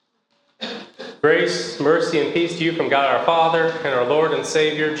Grace, mercy, and peace to you from God our Father and our Lord and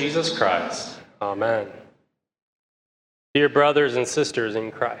Savior, Jesus Christ. Amen. Dear brothers and sisters in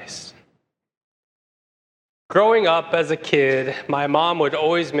Christ, growing up as a kid, my mom would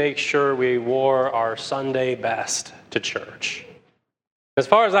always make sure we wore our Sunday best to church. As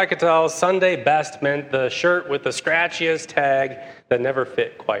far as I could tell, Sunday best meant the shirt with the scratchiest tag that never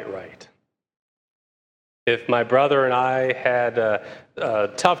fit quite right. If my brother and I had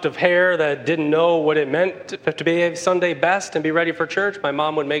a tuft of hair that didn't know what it meant to be a Sunday best and be ready for church, my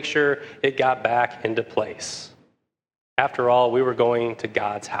mom would make sure it got back into place. After all, we were going to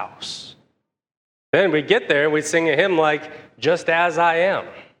God's house. Then we'd get there and we'd sing a hymn like, "Just As I Am."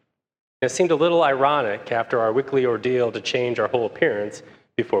 It seemed a little ironic after our weekly ordeal to change our whole appearance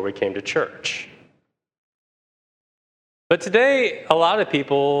before we came to church. But today, a lot of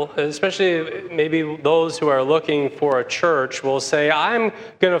people, especially maybe those who are looking for a church, will say, "I'm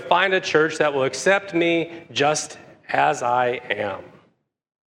going to find a church that will accept me just as I am."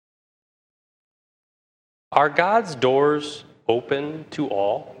 Are God's doors open to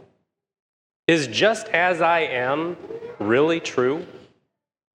all? Is "just as I am" really true?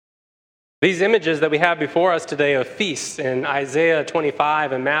 These images that we have before us today of feasts in Isaiah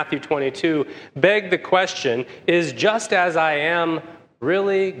 25 and Matthew 22 beg the question, is "just as I am"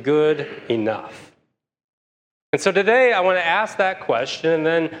 really good enough? And so today I want to ask that question and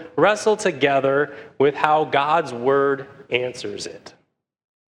then wrestle together with how God's Word answers it.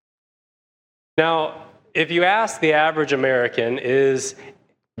 Now, if you ask the average American, is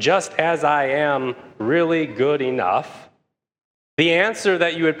 "just as I am" really good enough? The answer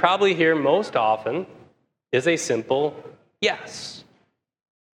that you would probably hear most often is a simple yes.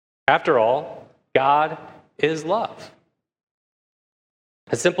 After all, God is love.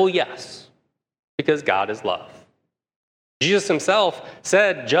 A simple yes, because God is love. Jesus himself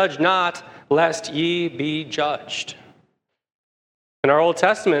said, "Judge not, lest ye be judged." And our Old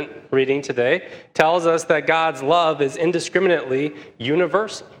Testament reading today tells us that God's love is indiscriminately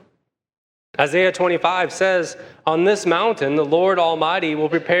universal. Isaiah 25 says, "On this mountain the Lord Almighty will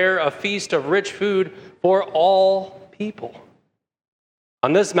prepare a feast of rich food for all people.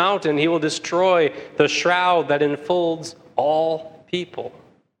 On this mountain he will destroy the shroud that enfolds all people,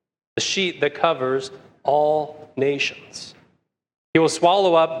 the sheet that covers all nations. He will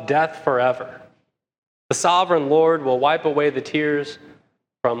swallow up death forever. The sovereign Lord will wipe away the tears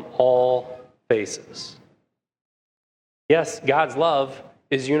from all faces." Yes, God's love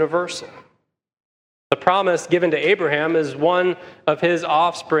is universal. The promise given to Abraham is one of his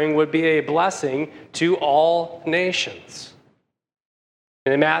offspring would be a blessing to all nations.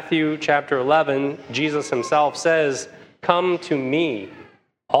 And in Matthew chapter 11, Jesus himself says, "Come to me,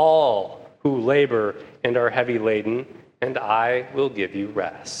 all who labor and are heavy laden, and I will give you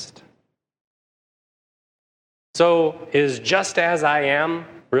rest." So, is "just as I am"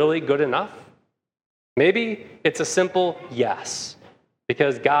 really good enough? Maybe it's a simple yes,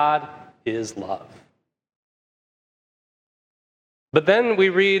 because God is love. But then we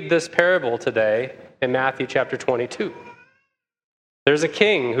read this parable today in Matthew chapter 22. There's a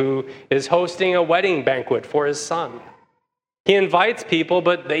king who is hosting a wedding banquet for his son. He invites people,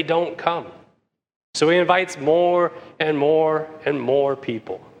 but they don't come. So he invites more and more and more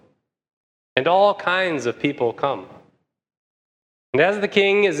people. And all kinds of people come. And as the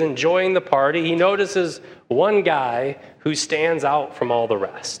king is enjoying the party, he notices one guy who stands out from all the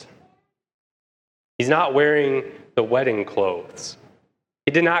rest. He's not wearing the wedding clothes.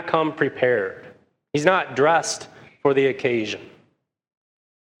 He did not come prepared. He's not dressed for the occasion.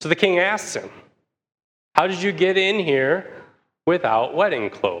 So the king asks him, "How did you get in here without wedding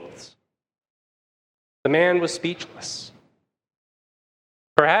clothes?" The man was speechless.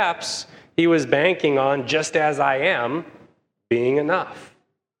 Perhaps he was banking on "just as I am" being enough.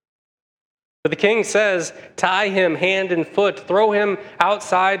 But the king says, "Tie him hand and foot, throw him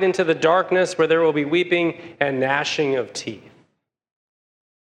outside into the darkness where there will be weeping and gnashing of teeth."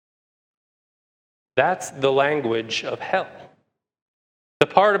 That's the language of hell. The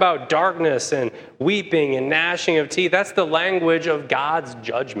part about darkness and weeping and gnashing of teeth, that's the language of God's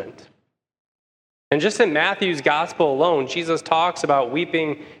judgment. And just in Matthew's gospel alone, Jesus talks about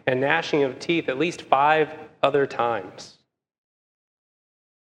weeping and gnashing of teeth at least 5 other times.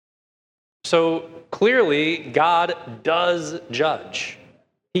 So clearly, God does judge.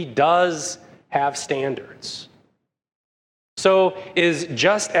 He does have standards. So is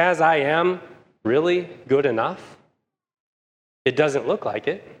 "just as I am" really good enough? It doesn't look like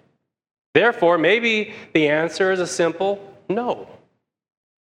it. Therefore, maybe the answer is a simple no.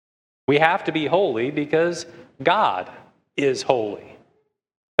 We have to be holy because God is holy.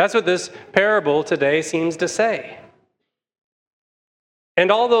 That's what this parable today seems to say.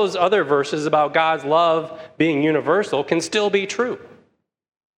 And all those other verses about God's love being universal can still be true.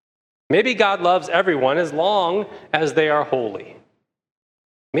 Maybe God loves everyone as long as they are holy.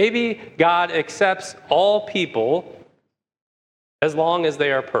 Maybe God accepts all people as long as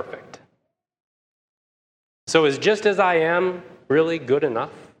they are perfect. So is just as I am really good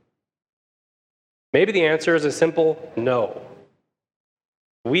enough? Maybe the answer is a simple no.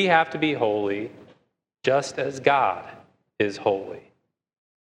 We have to be holy just as God is holy.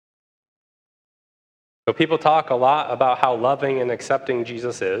 So people talk a lot about how loving and accepting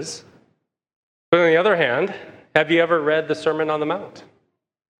Jesus is. But on the other hand, have you ever read the Sermon on the Mount?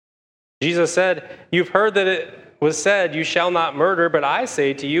 Jesus said, "You've heard that it was said, 'You shall not murder,' but I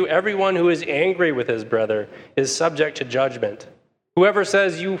say to you, everyone who is angry with his brother is subject to judgment. Whoever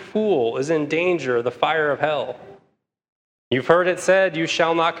says, 'You fool,' is in danger of the fire of hell. You've heard it said, 'You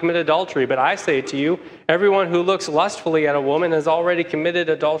shall not commit adultery,' but I say to you, everyone who looks lustfully at a woman has already committed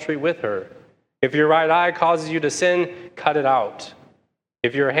adultery with her. If your right eye causes you to sin, cut it out.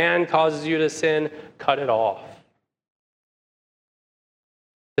 If your hand causes you to sin, cut it off."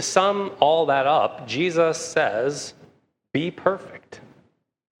 To sum all that up, Jesus says, be perfect.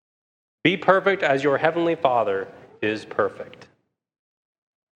 Be perfect as your heavenly Father is perfect.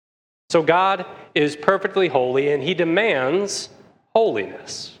 So God is perfectly holy, and he demands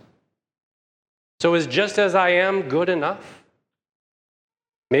holiness. So is just as I am good enough?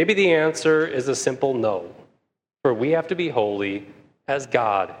 Maybe the answer is a simple no, for we have to be holy as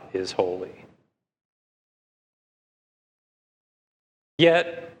God is holy.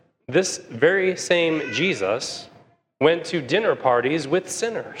 Yet, this very same Jesus went to dinner parties with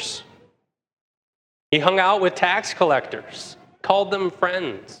sinners. He hung out with tax collectors, called them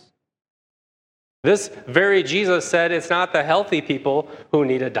friends. This very Jesus said, "It's not the healthy people who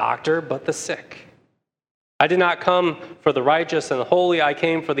need a doctor, but the sick. I did not come for the righteous and the holy, I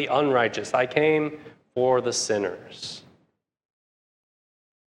came for the unrighteous. I came for the sinners."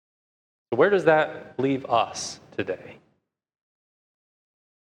 So where does that leave us today?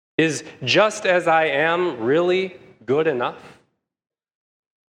 Is just as I am really good enough?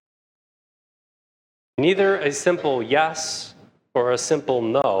 Neither a simple yes or a simple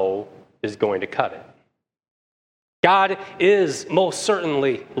no is going to cut it. God is most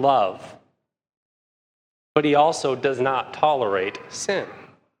certainly love, but he also does not tolerate sin.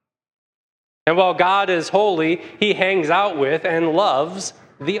 And while God is holy, he hangs out with and loves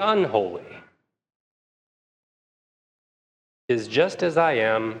the unholy. Is just as I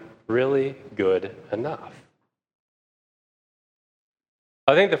am really good enough?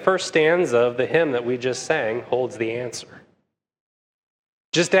 I think the first stanza of the hymn that we just sang holds the answer.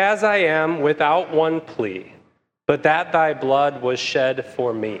 Just as I am without one plea, but that thy blood was shed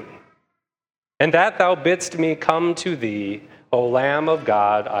for me, and that thou bidst me come to thee, O Lamb of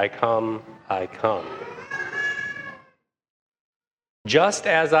God, I come, I come. Just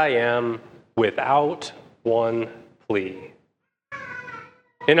as I am without one plea.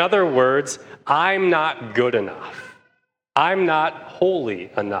 In other words, I'm not good enough. I'm not holy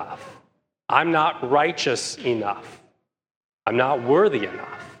enough. I'm not righteous enough. I'm not worthy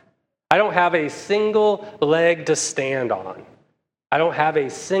enough. I don't have a single leg to stand on. I don't have a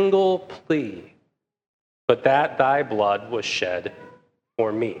single plea, but that thy blood was shed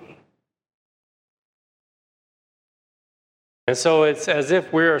for me. And so it's as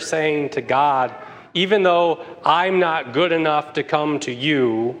if we're saying to God, even though I'm not good enough to come to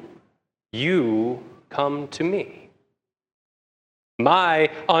you, you come to me. My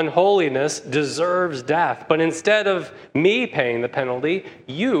unholiness deserves death, but instead of me paying the penalty,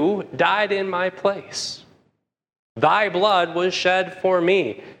 you died in my place. Thy blood was shed for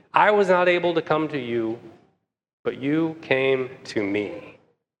me. I was not able to come to you, but you came to me.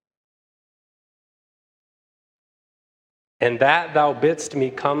 And that thou bidst me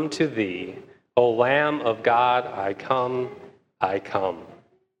come to thee, O Lamb of God, I come, I come.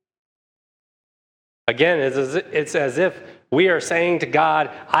 Again, it's as if we are saying to God,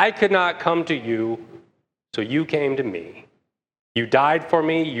 I could not come to you, so you came to me. You died for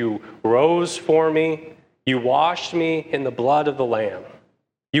me, you rose for me, you washed me in the blood of the Lamb.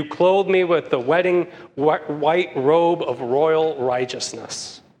 You clothed me with the wedding white robe of royal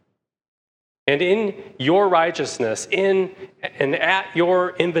righteousness. And in your righteousness, in and at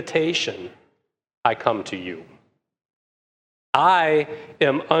your invitation, I come to you. I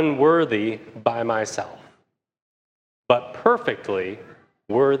am unworthy by myself, but perfectly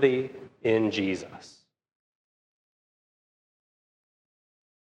worthy in Jesus.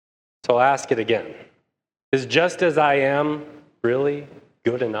 So I'll ask it again. Is just as I am really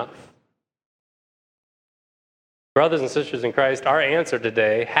good enough? Brothers and sisters in Christ, our answer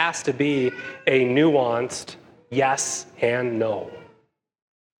today has to be a nuanced yes and no.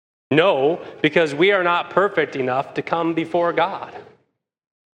 No, because we are not perfect enough to come before God.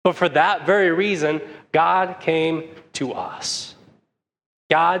 But for that very reason, God came to us.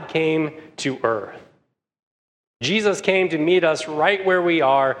 God came to earth. Jesus came to meet us right where we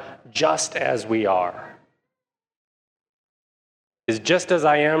are, just as we are. Is just as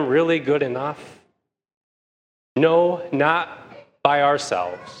I am really good enough? No, not by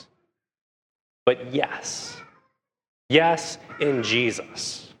ourselves, but yes. Yes, in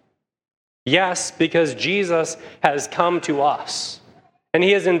Jesus. Yes, because Jesus has come to us, and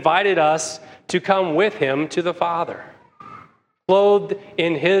he has invited us to come with him to the Father, clothed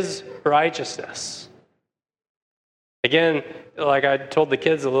in his righteousness. Again, like I told the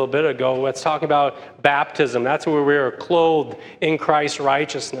kids a little bit ago, let's talk about baptism. That's where we are clothed in Christ's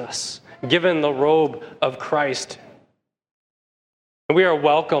righteousness, given the robe of Christ. And we are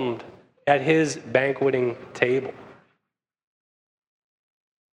welcomed at his banqueting table.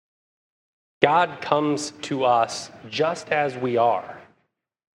 God comes to us just as we are.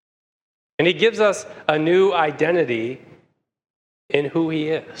 And he gives us a new identity in who he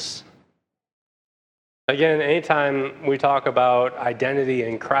is. Again, anytime we talk about identity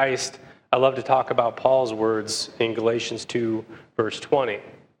in Christ, I love to talk about Paul's words in Galatians 2, verse 20,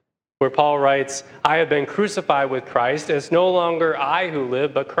 where Paul writes, I have been crucified with Christ. It's no longer I who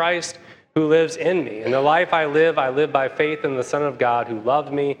live, but Christ who lives in me. And the life I live by faith in the Son of God who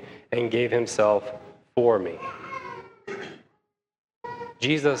loved me and gave himself for me.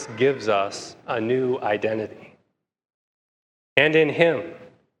 Jesus gives us a new identity. And in him,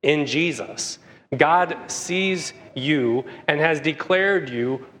 in Jesus, God sees you and has declared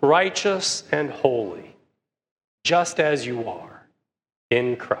you righteous and holy, just as you are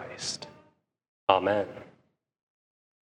in Christ. Amen.